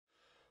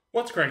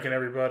What's cranking,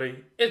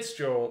 everybody? It's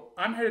Joel.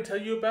 I'm here to tell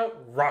you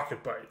about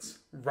Rocket Bytes.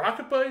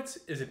 Rocket Bytes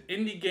is an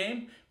indie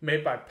game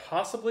made by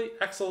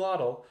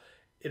PossiblyAxolotl.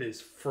 It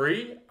is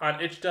free on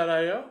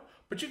itch.io,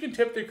 but you can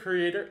tip the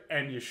creator,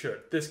 and you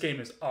should. This game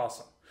is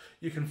awesome.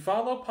 You can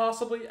follow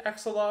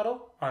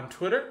PossiblyAxolotl on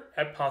Twitter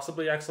at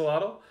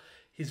PossiblyAxolotl.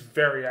 He's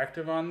very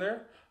active on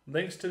there.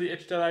 Links to the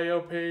itch.io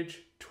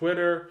page,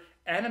 Twitter,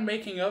 and a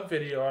making of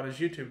video on his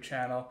YouTube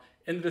channel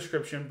in the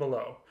description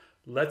below.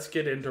 Let's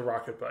get into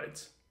Rocket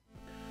Bytes.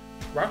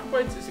 Rocket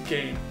Bytes is a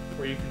game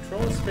where you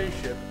control a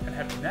spaceship and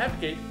have to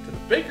navigate to the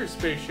bigger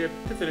spaceship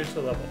to finish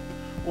the level.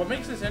 What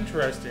makes this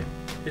interesting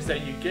is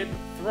that you get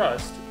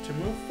thrust to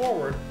move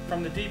forward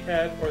from the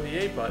D-pad or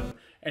the A button,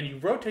 and you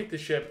rotate the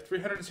ship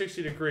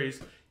 360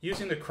 degrees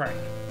using the crank.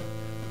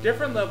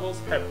 Different levels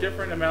have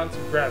different amounts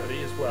of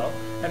gravity as well,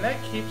 and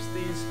that keeps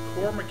these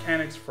core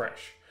mechanics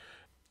fresh.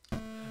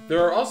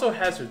 There are also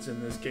hazards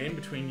in this game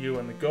between you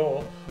and the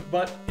goal,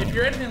 but if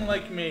you're anything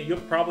like me,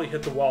 you'll probably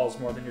hit the walls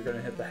more than you're going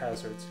to hit the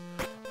hazards.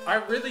 I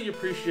really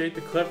appreciate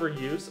the clever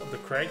use of the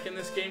crank in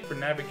this game for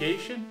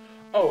navigation.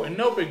 Oh, and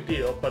no big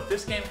deal, but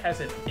this game has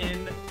an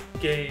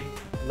in-game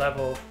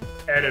level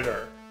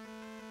editor.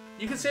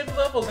 You can save the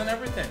levels and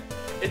everything.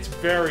 It's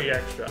very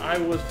extra. I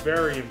was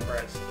very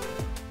impressed.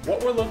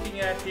 What we're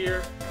looking at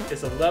here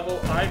is a level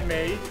I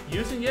made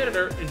using the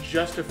editor in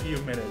just a few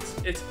minutes.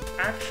 It's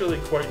actually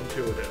quite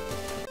intuitive.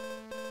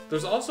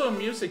 There's also a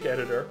music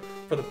editor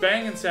for the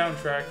banging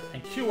soundtrack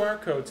and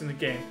QR codes in the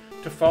game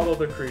to follow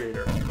the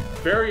creator.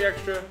 Very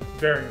extra,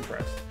 very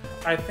impressed.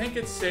 I think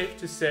it's safe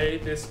to say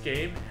this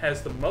game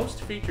has the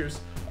most features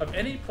of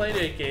any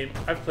Playdate game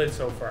I've played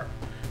so far.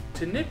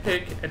 To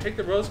nitpick and take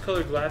the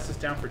rose-colored glasses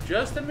down for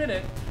just a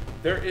minute,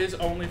 there is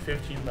only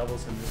 15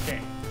 levels in this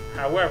game.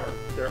 However,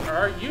 there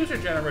are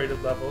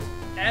user-generated levels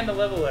and a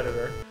level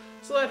editor,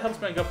 so that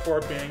helps make up for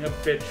it being a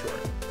bit short.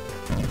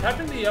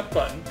 Tapping the up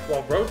button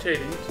while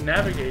rotating to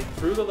navigate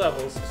through the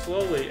levels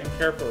slowly and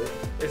carefully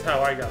is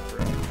how I got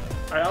through.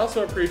 I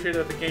also appreciate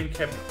that the game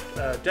kept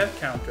a death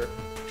counter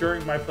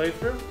during my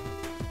playthrough.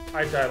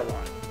 I died a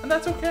lot, and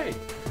that's okay.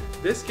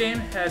 This game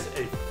has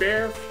a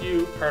fair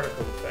few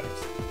particle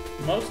effects,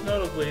 most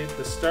notably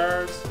the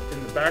stars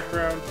in the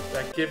background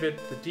that give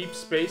it the deep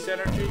space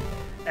energy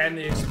and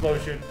the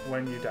explosion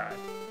when you die.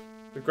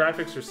 The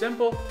graphics are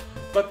simple,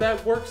 but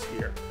that works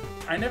here.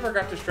 I never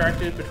got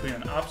distracted between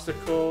an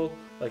obstacle,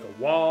 like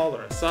a wall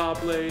or a saw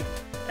blade,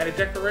 and a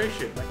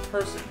decoration, like a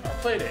person or a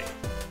playdate.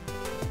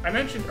 I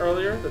mentioned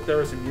earlier that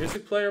there is a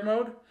music player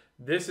mode.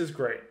 This is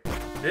great.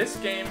 This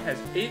game has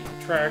 8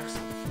 tracks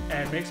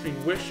and makes me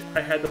wish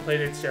I had the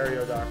Playdate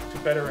stereo dock to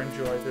better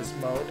enjoy this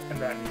mode and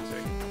that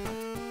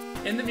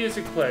music. In the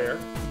music player,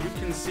 you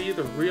can see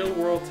the real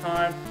world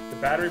time, the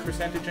battery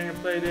percentage in your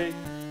Playdate,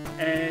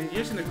 and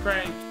using the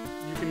crank,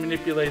 you can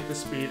manipulate the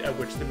speed at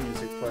which the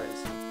music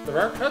plays. There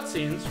are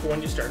cutscenes for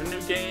when you start a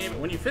new game,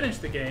 when you finish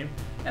the game,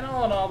 and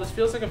all in all, this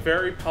feels like a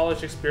very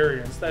polished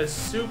experience that is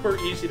super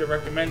easy to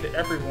recommend to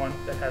everyone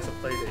that has a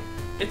Playdate.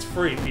 It's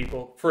free,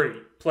 people.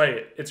 Free. Play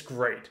it. It's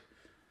great.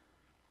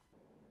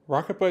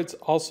 Rocket Bytes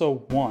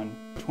also won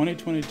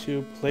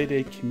 2022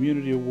 Playdate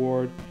Community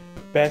Award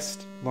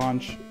Best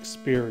Launch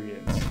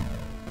Experience,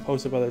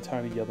 hosted by the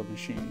Tiny Yellow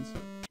Machines.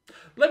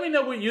 Let me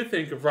know what you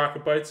think of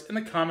Rocket Bytes in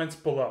the comments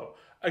below.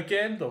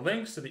 Again, the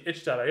links to the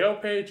itch.io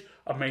page,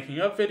 a making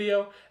of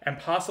video, and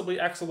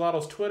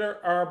PossiblyAxolotl's Twitter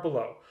are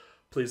below.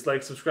 Please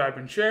like, subscribe,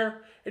 and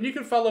share, and you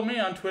can follow me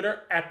on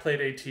Twitter at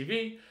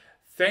PlaydateTV.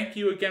 Thank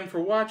you again for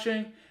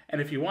watching,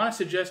 and if you want to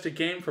suggest a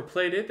game for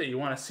Playdate that you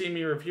want to see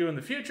me review in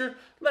the future,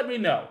 let me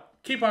know.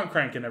 Keep on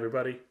cranking,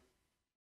 everybody.